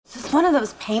One of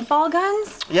those paintball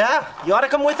guns? Yeah, you ought to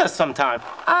come with us sometime.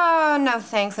 Oh, no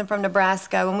thanks. I'm from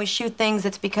Nebraska. When we shoot things,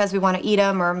 it's because we want to eat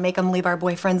them or make them leave our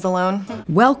boyfriends alone.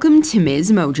 Welcome to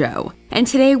MsMojo. And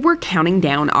today we're counting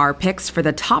down our picks for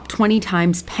the top 20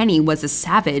 times Penny was a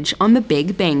savage on The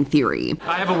Big Bang Theory.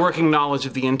 I have a working knowledge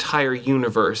of the entire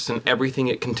universe and everything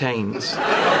it contains.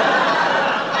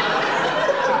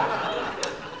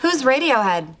 Who's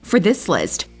Radiohead? For this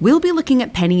list, we'll be looking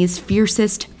at Penny's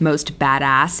fiercest, most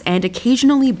badass, and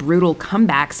occasionally brutal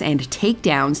comebacks and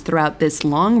takedowns throughout this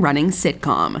long-running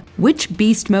sitcom. Which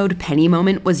beast mode Penny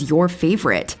moment was your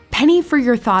favorite? Penny for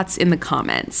your thoughts in the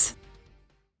comments.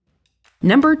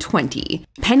 Number 20.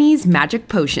 Penny's magic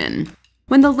potion.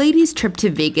 When the ladies' trip to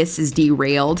Vegas is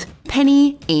derailed,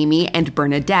 Penny, Amy, and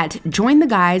Bernadette join the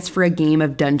guys for a game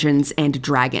of Dungeons and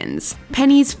Dragons.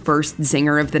 Penny's first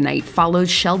zinger of the night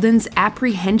follows Sheldon's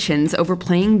apprehensions over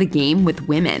playing the game with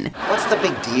women. What's the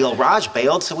big deal? Raj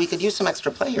bailed so we could use some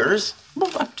extra players. Well,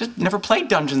 I've just never played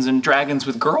Dungeons and Dragons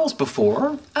with girls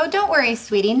before. Oh, don't worry,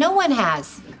 sweetie. No one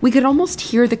has. We could almost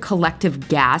hear the collective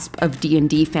gasp of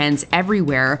D&D fans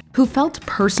everywhere who felt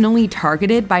personally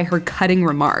targeted by her cutting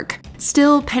remark.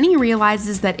 Still, Penny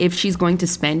realizes that if she's going to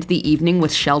spend the evening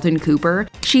with Sheldon Cooper,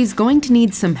 she's going to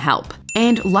need some help.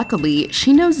 And luckily,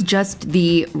 she knows just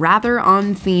the rather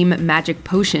on-theme magic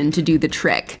potion to do the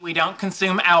trick. We don't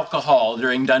consume alcohol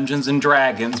during Dungeons and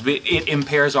Dragons, but it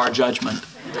impairs our judgment.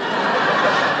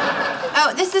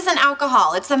 Oh, this isn't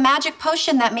alcohol. It's a magic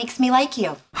potion that makes me like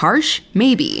you. Harsh?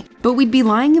 Maybe. But we'd be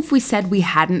lying if we said we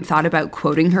hadn't thought about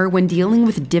quoting her when dealing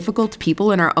with difficult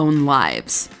people in our own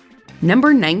lives.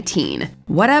 Number 19.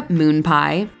 What up, Moon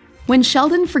Pie? When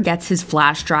Sheldon forgets his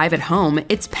flash drive at home,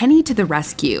 it's Penny to the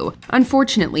rescue.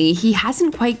 Unfortunately, he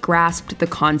hasn't quite grasped the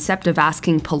concept of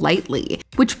asking politely,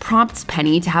 which prompts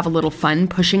Penny to have a little fun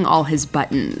pushing all his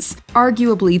buttons.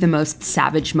 Arguably the most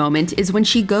savage moment is when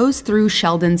she goes through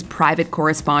Sheldon's private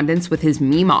correspondence with his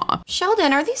Meemaw.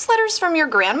 Sheldon, are these letters from your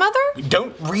grandmother?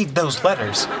 Don't read those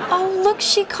letters. Oh, look,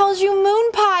 she calls you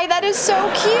Moon Pie. That is so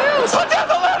cute. Put down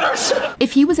the letters!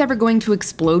 If he was ever going to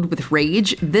explode with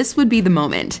rage, this would be the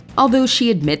moment. Although she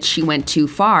admits she went too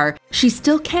far, she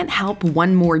still can't help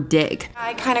one more dig.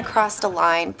 I kind of crossed a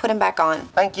line. Put him back on.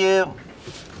 Thank you.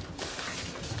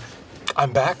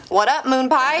 I'm back. What up, Moon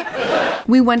Pie?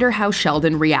 We wonder how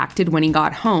Sheldon reacted when he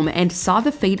got home and saw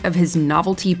the fate of his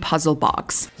novelty puzzle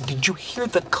box. Did you hear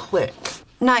the click?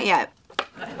 Not yet.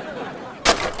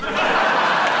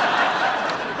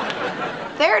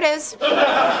 There it is.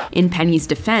 In Penny's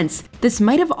defense, this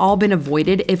might have all been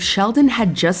avoided if Sheldon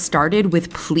had just started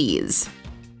with please.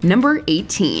 Number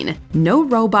 18. No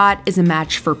robot is a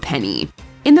match for Penny.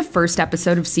 In the first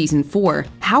episode of season 4,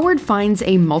 Howard finds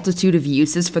a multitude of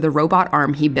uses for the robot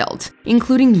arm he built,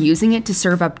 including using it to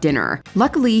serve up dinner.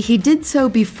 Luckily, he did so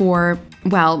before,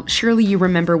 well, surely you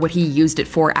remember what he used it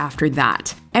for after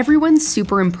that. Everyone's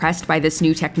super impressed by this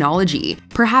new technology,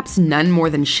 perhaps none more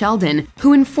than Sheldon,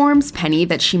 who informs Penny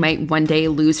that she might one day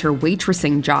lose her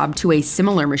waitressing job to a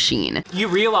similar machine. You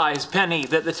realize, Penny,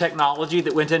 that the technology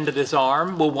that went into this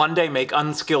arm will one day make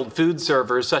unskilled food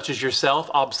servers such as yourself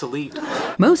obsolete.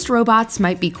 Most robots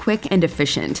might be quick and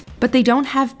efficient, but they don't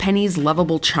have Penny's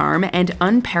lovable charm and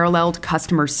unparalleled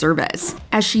customer service,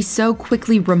 as she so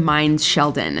quickly reminds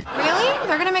Sheldon. Really?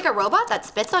 They're gonna make a robot that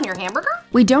spits on your hamburger?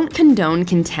 We don't condone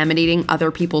contaminating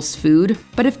other people's food,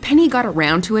 but if Penny got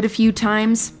around to it a few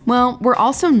times, well, we're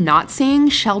also not saying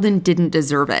Sheldon didn't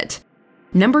deserve it.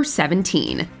 Number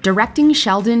 17. Directing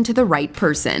Sheldon to the right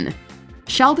person.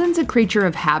 Sheldon's a creature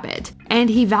of habit, and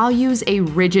he values a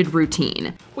rigid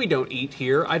routine. We don't eat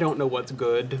here. I don't know what's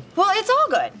good. Well, it's all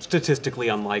good. Statistically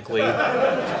unlikely.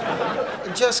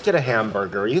 Just get a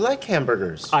hamburger. You like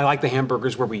hamburgers. I like the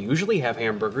hamburgers where we usually have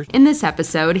hamburgers. In this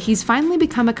episode, he's finally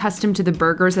become accustomed to the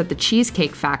burgers at the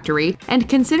Cheesecake Factory and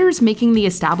considers making the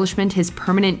establishment his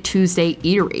permanent Tuesday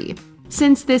eatery.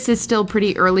 Since this is still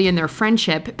pretty early in their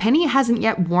friendship, Penny hasn't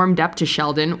yet warmed up to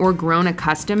Sheldon or grown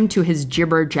accustomed to his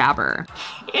jibber-jabber.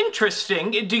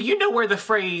 Interesting. Do you know where the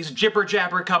phrase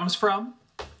jibber-jabber comes from?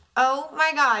 Oh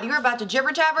my God, you're about to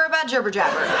jibber-jabber about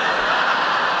jibber-jabber.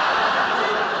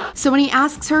 So when he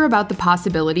asks her about the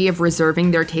possibility of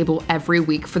reserving their table every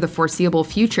week for the foreseeable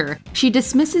future, she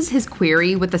dismisses his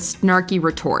query with a snarky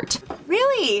retort.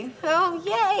 Really? Oh,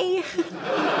 yay.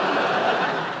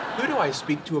 Who do I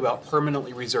speak to about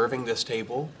permanently reserving this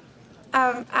table?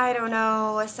 I don't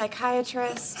know, a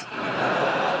psychiatrist?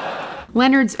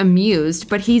 Leonard's amused,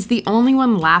 but he's the only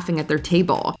one laughing at their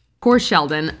table. Poor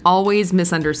Sheldon, always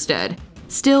misunderstood.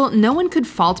 Still, no one could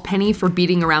fault Penny for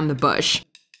beating around the bush.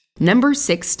 Number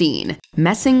 16.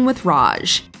 Messing with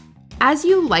Raj. As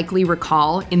you likely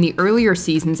recall, in the earlier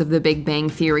seasons of The Big Bang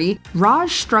Theory,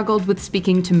 Raj struggled with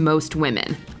speaking to most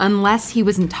women, unless he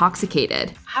was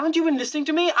intoxicated. Haven't you been listening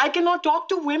to me? I cannot talk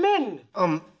to women.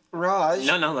 Raj?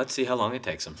 No, let's see how long it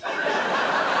takes him. Raj,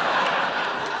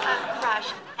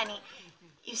 honey,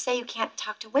 you say you can't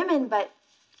talk to women, but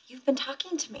you've been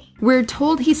talking to me. We're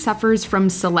told he suffers from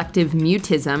selective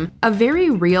mutism, a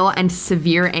very real and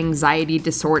severe anxiety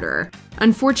disorder.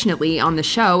 Unfortunately, on the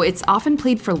show, it's often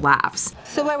played for laughs.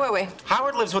 So wait.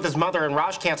 Howard lives with his mother, and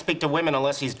Raj can't speak to women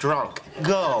unless he's drunk.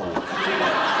 Go.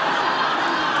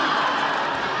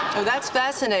 Oh, that's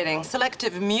fascinating.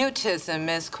 Selective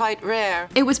mutism is quite rare.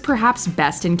 It was perhaps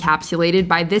best encapsulated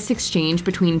by this exchange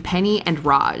between Penny and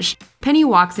Raj. Penny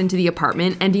walks into the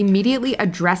apartment and immediately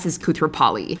addresses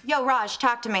Koothrappali. Yo, Raj,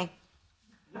 talk to me.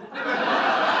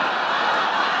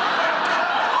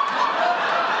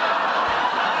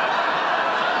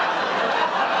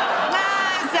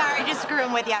 Sorry, just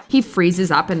screwing with ya. He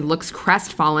freezes up and looks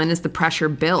crestfallen as the pressure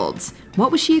builds.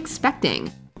 What was she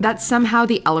expecting? That somehow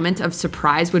the element of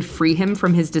surprise would free him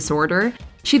from his disorder?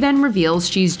 She then reveals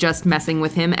she's just messing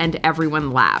with him and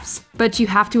everyone laughs. But you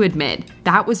have to admit,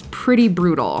 that was pretty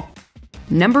brutal.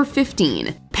 Number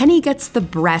 15. Penny gets the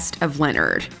breast of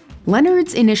Leonard.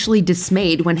 Leonard's initially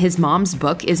dismayed when his mom's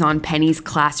book is on Penny's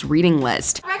class reading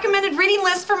list. Recommended reading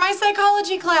list for my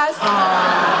psychology class.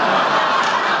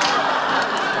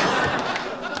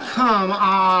 Come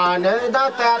on,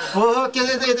 not that book.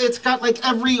 It's got like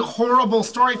every horrible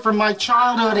story from my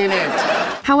childhood in it.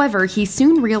 However, he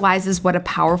soon realizes what a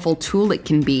powerful tool it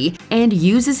can be and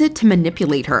uses it to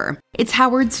manipulate her. It's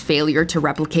Howard's failure to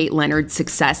replicate Leonard's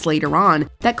success later on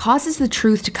that causes the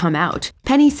truth to come out.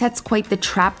 Penny sets quite the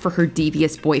trap for her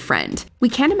devious boyfriend. We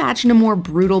can't imagine a more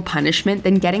brutal punishment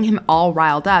than getting him all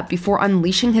riled up before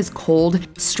unleashing his cold,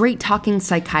 straight-talking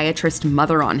psychiatrist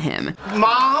mother on him.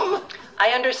 Mom?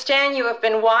 I understand you have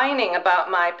been whining about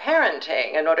my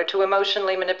parenting in order to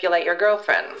emotionally manipulate your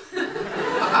girlfriend.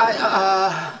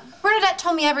 Bernadette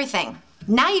told me everything.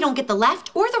 Now you don't get the left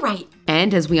or the right.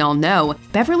 And as we all know,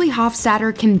 Beverly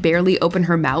Hofstadter can barely open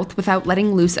her mouth without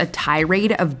letting loose a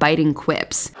tirade of biting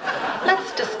quips.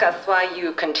 Let's discuss why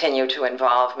you continue to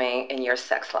involve me in your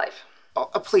sex life. Oh,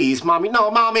 please, Mommy.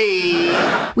 No, Mommy!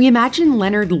 We imagine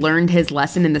Leonard learned his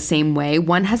lesson in the same way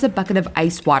one has a bucket of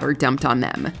ice water dumped on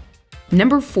them.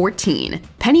 Number 14.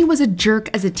 Penny was a jerk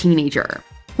as a teenager.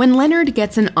 When Leonard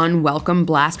gets an unwelcome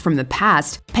blast from the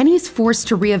past, Penny's forced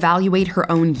to reevaluate her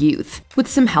own youth. With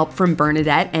some help from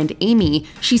Bernadette and Amy,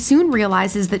 she soon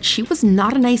realizes that she was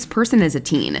not a nice person as a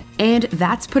teen, and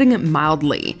that's putting it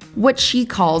mildly. What she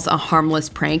calls a harmless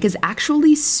prank is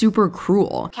actually super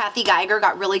cruel. Kathy Geiger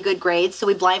got really good grades, so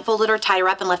we blindfolded her, tied her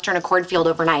up, and left her in a cornfield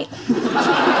overnight.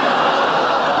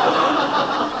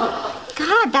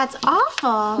 God, that's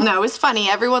awful. No, it was funny.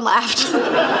 Everyone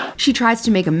laughed. She tries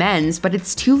to make amends, but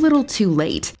it's too little too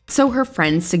late. So her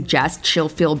friends suggest she'll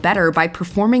feel better by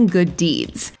performing good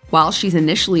deeds. While she's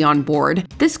initially on board,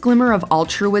 this glimmer of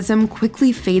altruism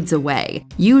quickly fades away.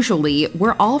 Usually,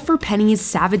 we're all for Penny's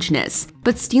savageness,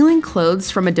 but stealing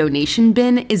clothes from a donation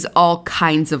bin is all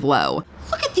kinds of low.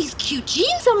 Look at these cute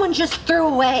jeans someone just threw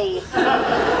away.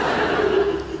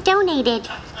 Donated.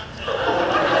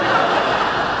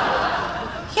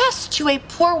 Yes, to a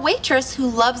poor waitress who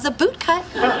loves a boot cut.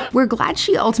 We're glad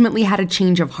she ultimately had a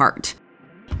change of heart.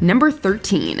 Number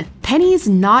 13. Penny's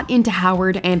not into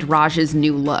Howard and Raj's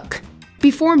new look.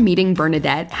 Before meeting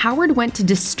Bernadette, Howard went to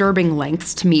disturbing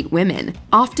lengths to meet women,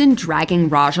 often dragging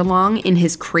Raj along in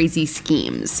his crazy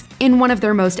schemes. In one of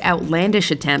their most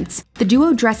outlandish attempts, the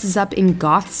duo dresses up in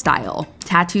goth style,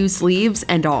 tattoo sleeves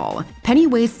and all. Penny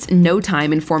wastes no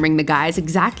time informing the guys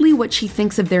exactly what she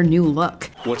thinks of their new look.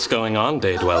 What's going on,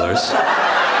 day dwellers?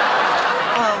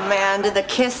 Oh man, did the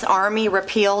Kiss Army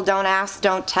repeal Don't Ask,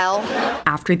 Don't Tell?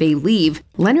 After they leave,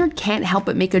 Leonard can't help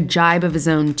but make a jibe of his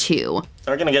own too.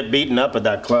 They're gonna get beaten up at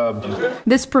that club.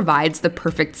 This provides the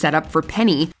perfect setup for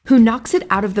Penny, who knocks it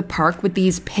out of the park with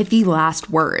these pithy last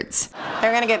words.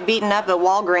 They're gonna get beaten up at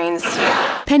Walgreens.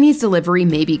 Penny's delivery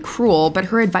may be cruel, but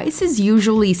her advice is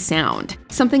usually sound,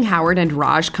 something Howard and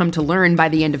Raj come to learn by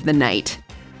the end of the night.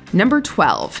 Number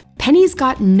 12. Penny's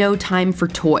got no time for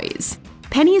toys.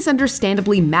 Penny is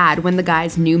understandably mad when the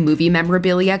guy's new movie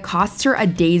memorabilia costs her a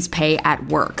day's pay at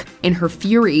work. In her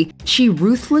fury, she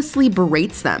ruthlessly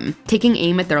berates them, taking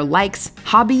aim at their likes,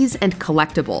 hobbies, and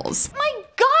collectibles. My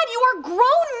God, you are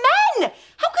grown men!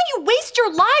 How could you waste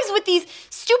your lives with these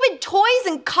stupid stupid toys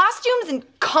and costumes and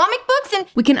comic books and—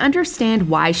 We can understand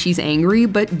why she's angry,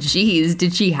 but geez,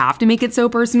 did she have to make it so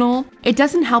personal? It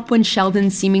doesn't help when Sheldon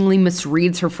seemingly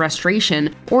misreads her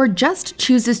frustration or just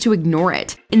chooses to ignore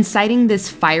it, inciting this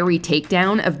fiery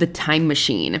takedown of the time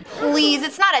machine. Please,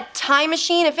 it's not a time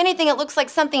machine. If anything, it looks like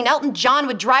something Elton John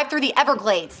would drive through the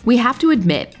Everglades. We have to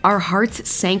admit, our hearts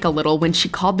sank a little when she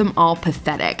called them all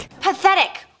pathetic.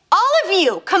 Pathetic. All of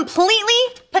you,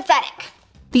 completely pathetic.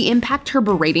 The impact her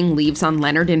berating leaves on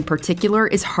Leonard in particular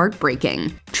is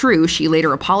heartbreaking. True, she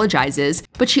later apologizes,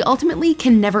 but she ultimately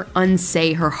can never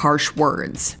unsay her harsh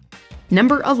words.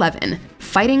 Number 11,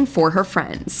 fighting for her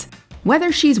friends.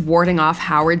 Whether she's warding off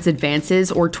Howard's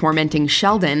advances or tormenting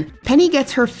Sheldon, Penny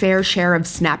gets her fair share of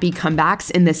snappy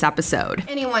comebacks in this episode.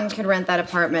 Anyone could rent that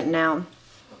apartment now.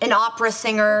 An opera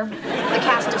singer, the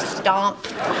cast of Stomp.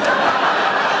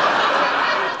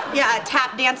 Yeah, a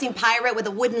tap dancing pirate with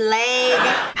a wooden leg.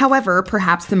 However,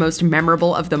 perhaps the most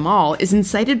memorable of them all is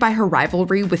incited by her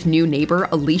rivalry with new neighbor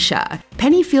Alicia.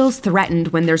 Penny feels threatened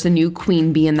when there's a new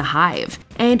queen bee in the hive,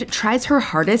 and tries her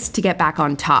hardest to get back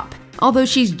on top. Although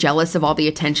she's jealous of all the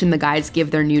attention the guys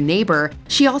give their new neighbor,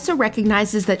 she also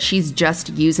recognizes that she's just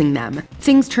using them.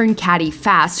 Things turn catty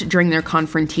fast during their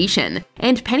confrontation,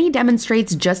 and Penny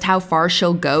demonstrates just how far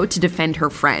she'll go to defend her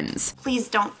friends. Please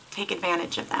don't take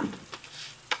advantage of them.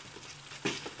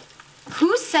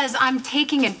 Who says I'm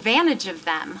taking advantage of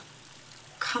them?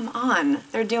 Come on,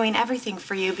 they're doing everything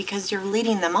for you because you're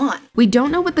leading them on. We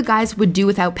don't know what the guys would do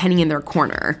without Penny in their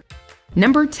corner.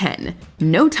 Number 10,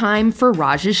 no time for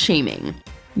Raj's shaming.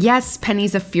 Yes,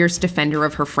 Penny's a fierce defender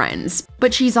of her friends,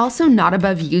 but she's also not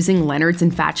above using Leonard's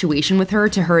infatuation with her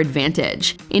to her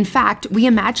advantage. In fact, we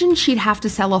imagine she'd have to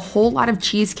sell a whole lot of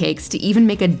cheesecakes to even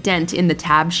make a dent in the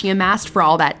tab she amassed for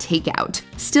all that takeout.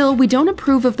 Still, we don't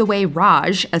approve of the way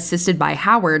Raj, assisted by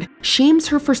Howard, shames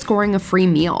her for scoring a free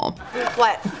meal.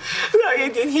 What?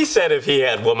 He said if he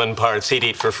had woman parts, he'd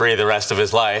eat for free the rest of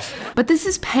his life. But this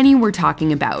is Penny we're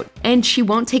talking about, and she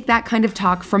won't take that kind of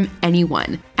talk from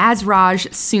anyone, as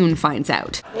Raj soon finds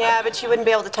out. Yeah, but you wouldn't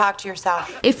be able to talk to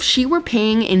yourself. If she were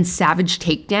paying in savage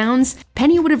takedowns,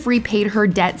 Penny would have repaid her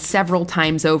debt several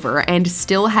times over and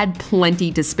still had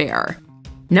plenty to spare.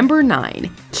 Number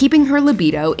 9, keeping her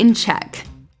libido in check.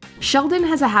 Sheldon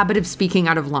has a habit of speaking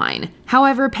out of line.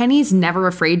 However, Penny's never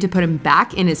afraid to put him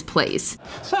back in his place.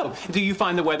 So, do you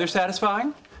find the weather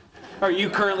satisfying? Are you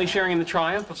currently sharing in the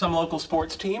triumph of some local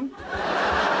sports team?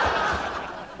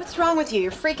 What's wrong with you?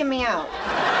 You're freaking me out.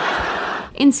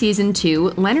 In season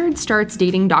 2, Leonard starts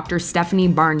dating Dr. Stephanie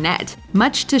Barnett,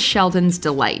 much to Sheldon's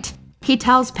delight. He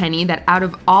tells Penny that out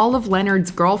of all of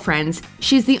Leonard's girlfriends,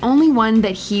 she's the only one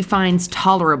that he finds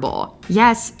tolerable.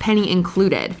 Yes, Penny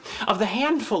included. Of the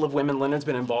handful of women Leonard's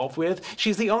been involved with,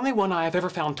 she's the only one I have ever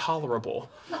found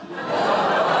tolerable.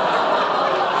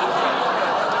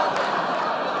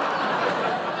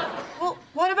 Well,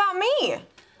 what about me?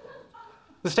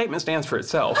 The statement stands for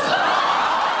itself.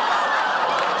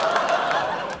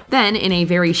 Then, in a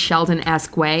very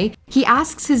Sheldon-esque way, he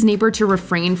asks his neighbor to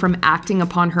refrain from acting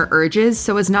upon her urges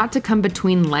so as not to come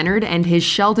between Leonard and his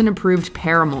Sheldon-approved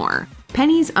paramour.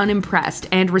 Penny's unimpressed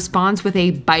and responds with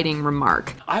a biting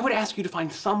remark. I would ask you to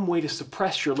find some way to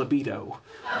suppress your libido.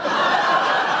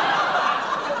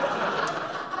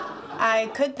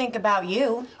 I could think about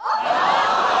you.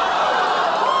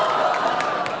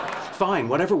 Fine,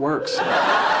 whatever works.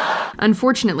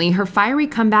 Unfortunately, her fiery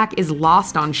comeback is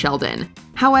lost on Sheldon.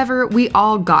 However, we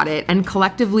all got it and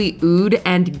collectively oohed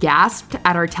and gasped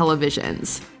at our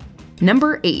televisions.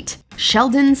 Number 8,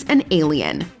 Sheldon's an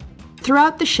alien.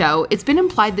 Throughout the show, it's been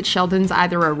implied that Sheldon's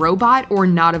either a robot or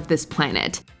not of this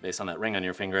planet. Based on that ring on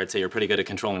your finger, I'd say you're pretty good at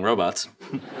controlling robots.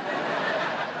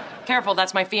 Careful,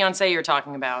 that's my fiancé you're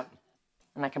talking about.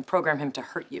 And I can program him to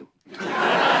hurt you.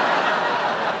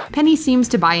 Penny seems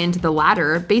to buy into the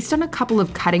latter based on a couple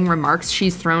of cutting remarks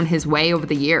she's thrown his way over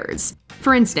the years.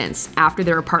 For instance, after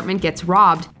their apartment gets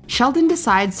robbed, Sheldon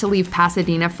decides to leave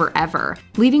Pasadena forever,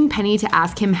 leading Penny to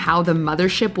ask him how the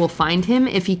mothership will find him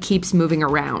if he keeps moving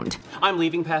around. I'm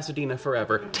leaving Pasadena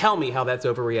forever. Tell me how that's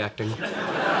overreacting.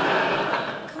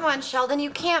 Come on, Sheldon,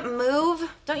 you can't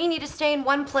move. Don't you need to stay in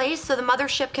one place so the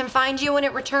mothership can find you when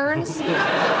it returns?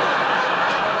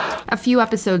 A few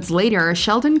episodes later,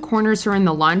 Sheldon corners her in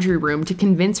the laundry room to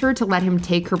convince her to let him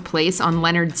take her place on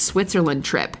Leonard's Switzerland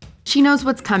trip. She knows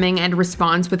what's coming and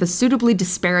responds with a suitably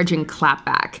disparaging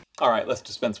clapback. All right, let's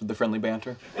dispense with the friendly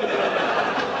banter.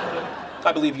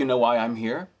 I believe you know why I'm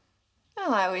here.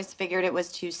 Well, I always figured it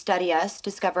was to study us,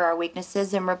 discover our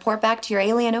weaknesses, and report back to your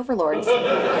alien overlords.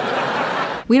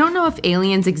 We don't know if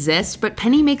aliens exist, but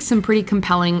Penny makes some pretty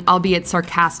compelling, albeit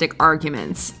sarcastic,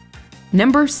 arguments.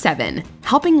 Number 7.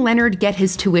 Helping Leonard get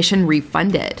his tuition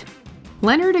refunded.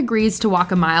 Leonard agrees to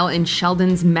walk a mile in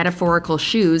Sheldon's metaphorical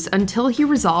shoes until he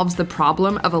resolves the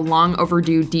problem of a long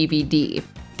overdue DVD.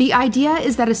 The idea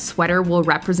is that a sweater will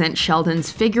represent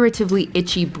Sheldon's figuratively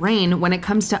itchy brain when it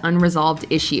comes to unresolved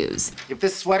issues. If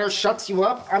this sweater shuts you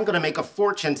up, I'm gonna make a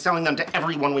fortune selling them to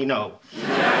everyone we know.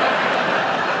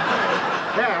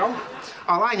 Now,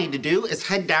 all I need to do is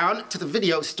head down to the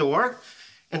video store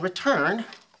and return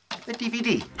the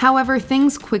DVD. However,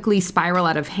 things quickly spiral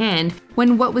out of hand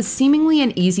when what was seemingly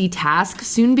an easy task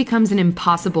soon becomes an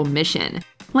impossible mission.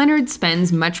 Leonard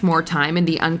spends much more time in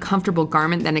the uncomfortable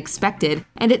garment than expected,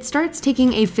 and it starts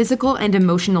taking a physical and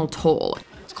emotional toll.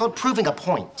 It's called proving a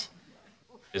point.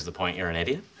 Is the point you're an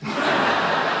idiot?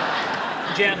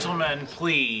 Gentlemen,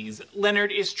 please.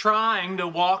 Leonard is trying to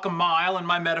walk a mile in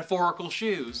my metaphorical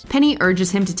shoes. Penny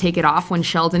urges him to take it off when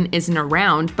Sheldon isn't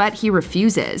around, but he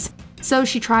refuses. So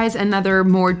she tries another,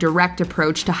 more direct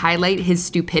approach to highlight his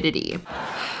stupidity.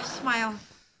 Smile.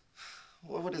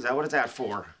 What is that? What is that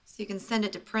for? So you can send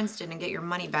it to Princeton and get your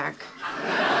money back.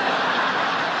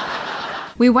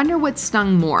 We wonder what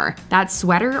stung more, that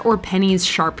sweater or Penny's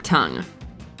sharp tongue.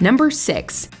 Number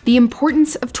 6. The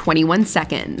importance of 21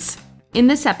 seconds. In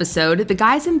this episode, the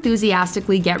guys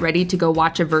enthusiastically get ready to go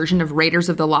watch a version of Raiders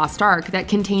of the Lost Ark that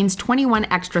contains 21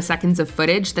 extra seconds of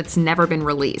footage that's never been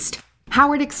released.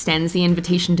 Howard extends the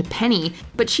invitation to Penny,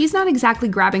 but she's not exactly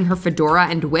grabbing her fedora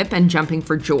and whip and jumping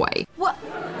for joy. What?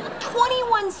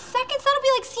 21 seconds? That'll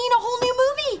be like seeing a whole new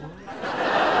movie.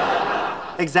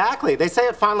 Exactly. They say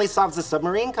it finally solves the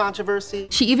submarine controversy.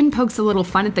 She even pokes a little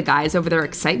fun at the guys over their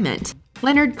excitement.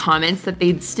 Leonard comments that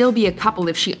they'd still be a couple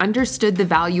if she understood the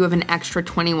value of an extra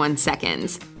 21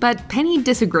 seconds. But Penny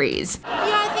disagrees.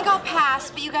 Yeah, I think I'll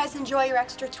pass, but you guys enjoy your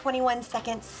extra 21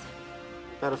 seconds.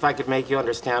 But if I could make you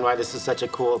understand why this is such a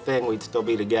cool thing, we'd still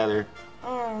be together.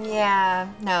 Yeah,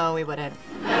 no, we wouldn't.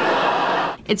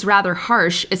 It's rather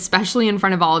harsh, especially in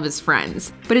front of all of his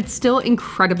friends, but it's still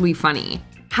incredibly funny.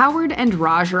 Howard and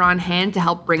Raj are on hand to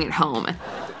help bring it home.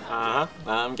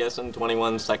 I'm guessing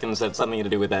 21 seconds had something to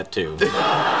do with that too.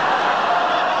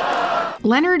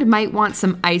 Leonard might want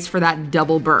some ice for that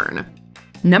double burn.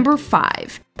 Number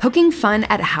 5. Poking fun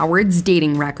at Howard's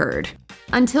dating record.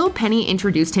 Until Penny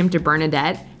introduced him to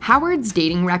Bernadette, Howard's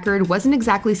dating record wasn't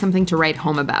exactly something to write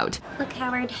home about. Look,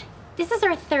 Howard, this is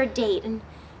our 3rd date, and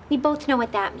we both know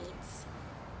what that means.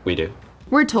 We do.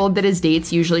 We're told that his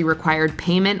dates usually required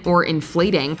payment or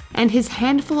inflating, and his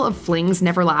handful of flings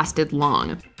never lasted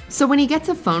long. So when he gets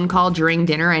a phone call during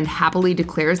dinner and happily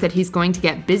declares that he's going to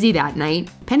get busy that night,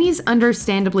 Penny's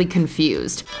understandably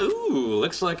confused. Ooh,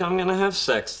 looks like I'm gonna have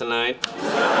sex tonight.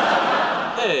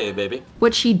 Hey, baby.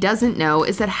 What she doesn't know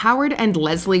is that Howard and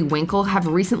Leslie Winkle have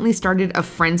recently started a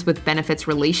friends with benefits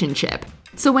relationship.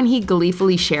 So when he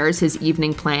gleefully shares his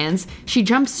evening plans, she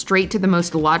jumps straight to the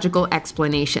most logical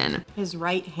explanation. His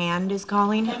right hand is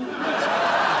calling him?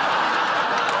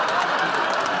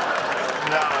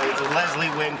 No, it's Leslie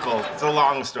Winkle. It's a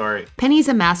long story. Penny's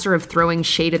a master of throwing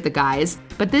shade at the guys,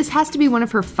 but this has to be one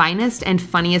of her finest and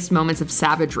funniest moments of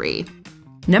savagery.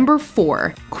 Number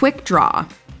 4. Quick draw.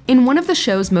 In one of the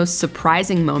show's most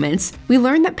surprising moments, we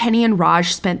learn that Penny and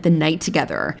Raj spent the night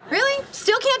together. Really?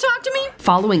 Still can't talk to me?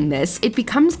 Following this, it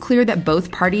becomes clear that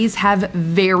both parties have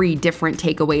very different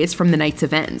takeaways from the night's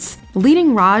events,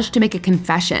 leading Raj to make a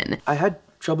confession. I had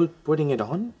trouble putting it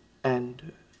on,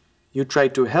 and you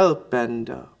tried to help,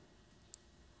 and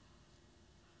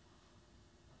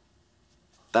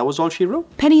that was all she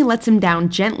wrote. Penny lets him down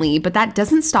gently, but that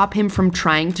doesn't stop him from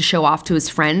trying to show off to his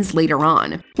friends later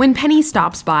on. When Penny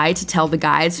stops by to tell the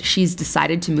guys she's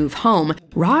decided to move home,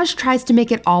 Raj tries to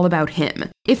make it all about him.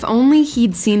 If only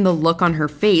he'd seen the look on her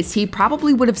face, he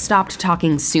probably would have stopped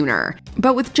talking sooner.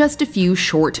 But with just a few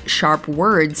short, sharp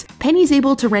words, Penny's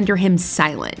able to render him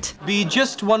silent. Be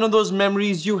just one of those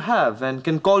memories you have and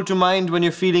can call to mind when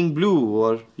you're feeling blue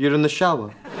or you're in the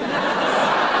shower.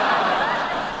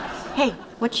 Hey,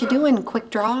 what you doing, quick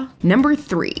draw? Number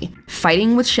 3.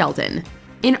 Fighting with Sheldon.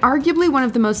 In arguably one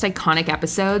of the most iconic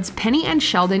episodes, Penny and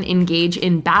Sheldon engage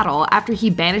in battle after he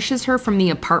banishes her from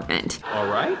the apartment. All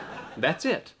right, that's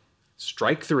it.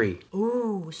 Strike 3.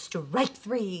 Ooh, strike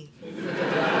 3.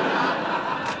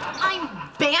 I'm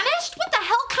banished? What the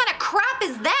hell kind of crap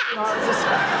is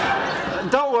that?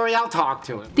 Don't worry, I'll talk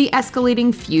to him. The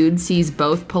escalating feud sees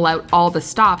both pull out all the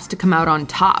stops to come out on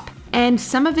top, and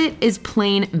some of it is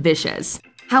plain vicious.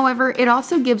 However, it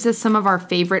also gives us some of our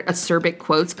favorite acerbic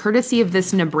quotes courtesy of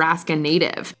this Nebraska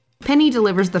native. Penny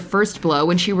delivers the first blow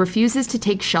when she refuses to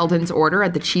take Sheldon's order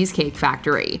at the Cheesecake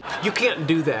Factory. You can't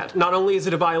do that. Not only is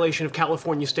it a violation of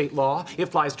California state law, it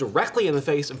flies directly in the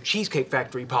face of Cheesecake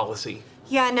Factory policy.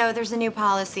 Yeah, no, there's a new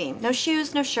policy. No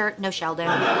shoes, no shirt, no Sheldon.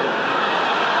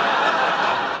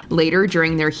 Later,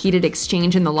 during their heated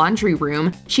exchange in the laundry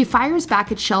room, she fires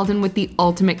back at Sheldon with the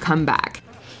ultimate comeback.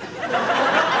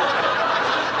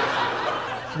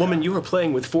 Woman, you are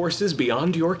playing with forces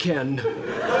beyond your ken.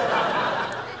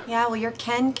 Yeah, well, your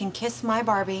Ken can kiss my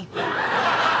Barbie.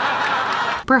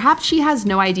 Perhaps she has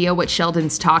no idea what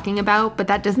Sheldon's talking about, but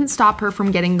that doesn't stop her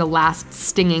from getting the last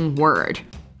stinging word.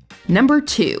 Number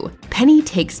 2, Penny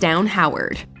takes down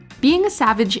Howard. Being a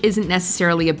savage isn't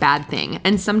necessarily a bad thing,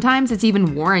 and sometimes it's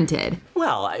even warranted.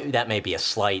 Well, that may be a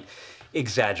slight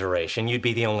exaggeration. You'd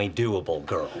be the only doable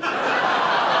girl.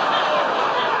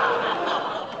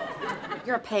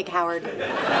 You're a pig, Howard.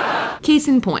 Case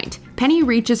in point, Penny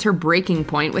reaches her breaking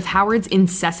point with Howard's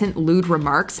incessant lewd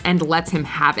remarks and lets him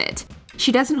have it.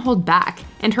 She doesn't hold back,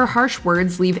 and her harsh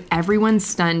words leave everyone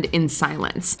stunned in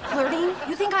silence. Flirting?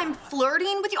 You think I'm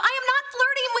flirting with you? I am not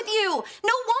flirting with you!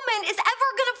 No woman is ever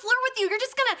gonna flirt with you. You're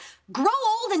just gonna grow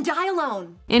old and die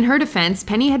alone. In her defense,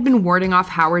 Penny had been warding off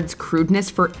Howard's crudeness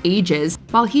for ages,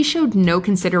 while he showed no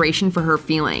consideration for her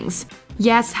feelings.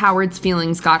 Yes, Howard's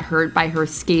feelings got hurt by her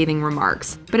scathing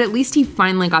remarks, but at least he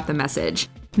finally got the message.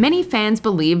 Many fans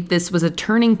believed this was a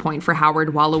turning point for Howard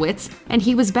Wolowitz, and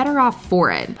he was better off for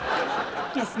it.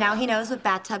 Yes, now he knows what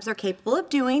bathtubs are capable of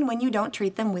doing when you don't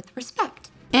treat them with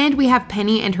respect. And we have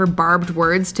Penny and her barbed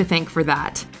words to thank for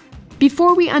that.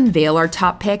 Before we unveil our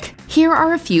top pick, here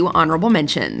are a few honorable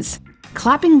mentions.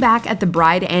 Clapping back at the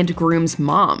bride and groom's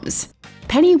moms.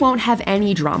 Penny won't have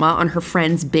any drama on her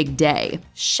friend's big day.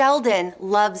 Sheldon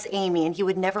loves Amy, and he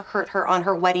would never hurt her on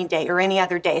her wedding day or any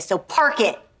other day, so park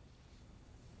it.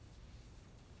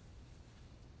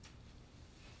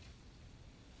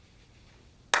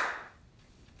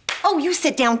 Oh, you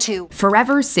sit down too.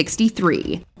 Forever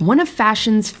 63, one of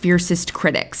fashion's fiercest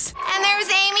critics. And there's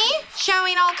Amy,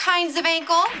 showing all kinds of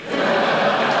ankle.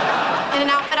 In an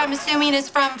outfit I'm assuming is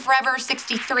from Forever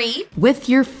 63. With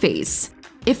your face.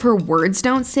 If her words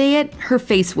don't say it, her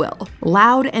face will.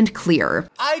 Loud and clear.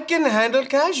 I can handle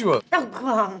casual. Oh,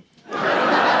 God.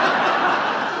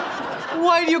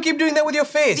 Why do you keep doing that with your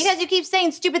face? Because you keep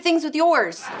saying stupid things with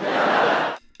yours.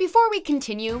 Before we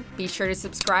continue, be sure to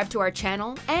subscribe to our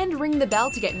channel and ring the bell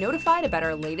to get notified about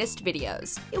our latest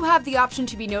videos. You have the option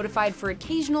to be notified for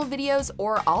occasional videos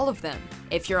or all of them.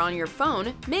 If you're on your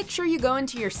phone, make sure you go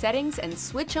into your settings and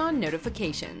switch on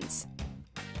notifications.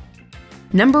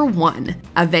 Number 1.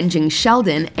 Avenging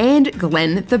Sheldon and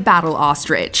Glenn the Battle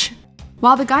Ostrich.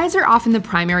 While the guys are often the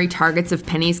primary targets of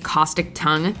Penny's caustic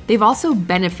tongue, they've also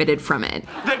benefited from it.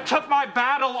 They took my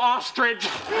battle ostrich!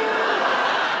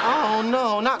 Oh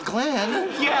no, not Glenn.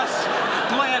 Yes,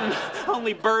 Glenn,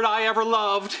 only bird I ever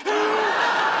loved.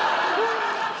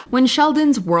 When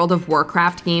Sheldon's World of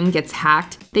Warcraft game gets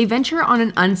hacked, they venture on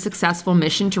an unsuccessful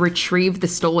mission to retrieve the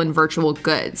stolen virtual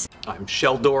goods. I'm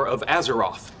Sheldor of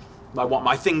Azeroth. I want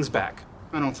my things back.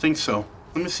 I don't think so.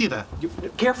 Let me see that.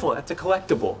 Careful, that's a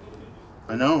collectible.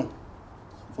 I know.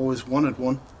 I've always wanted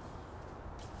one.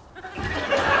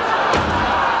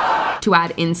 To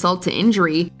add insult to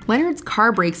injury, Leonard's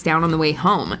car breaks down on the way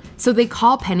home, so they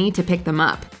call Penny to pick them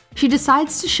up. She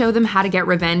decides to show them how to get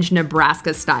revenge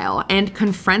Nebraska style and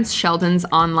confronts Sheldon's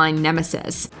online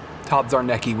nemesis. Todd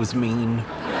Zarnecki was mean. All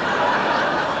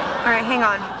right, hang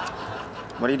on.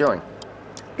 What are you doing?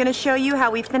 I'm gonna show you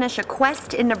how we finish a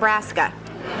quest in Nebraska.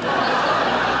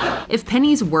 If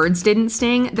Penny's words didn't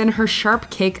sting, then her sharp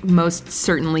kick most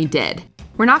certainly did.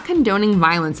 We're not condoning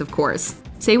violence, of course.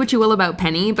 Say what you will about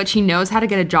Penny, but she knows how to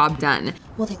get a job done.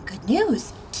 Well, then good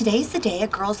news. Today's the day a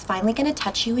girl's finally gonna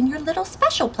touch you in your little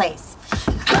special place.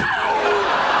 Now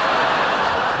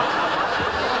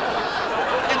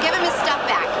give him his stuff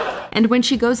back. And when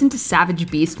she goes into savage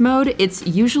beast mode, it's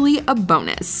usually a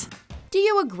bonus. Do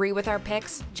you agree with our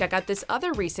picks? Check out this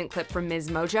other recent clip from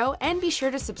MsMojo and be sure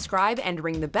to subscribe and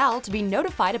ring the bell to be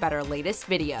notified about our latest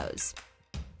videos.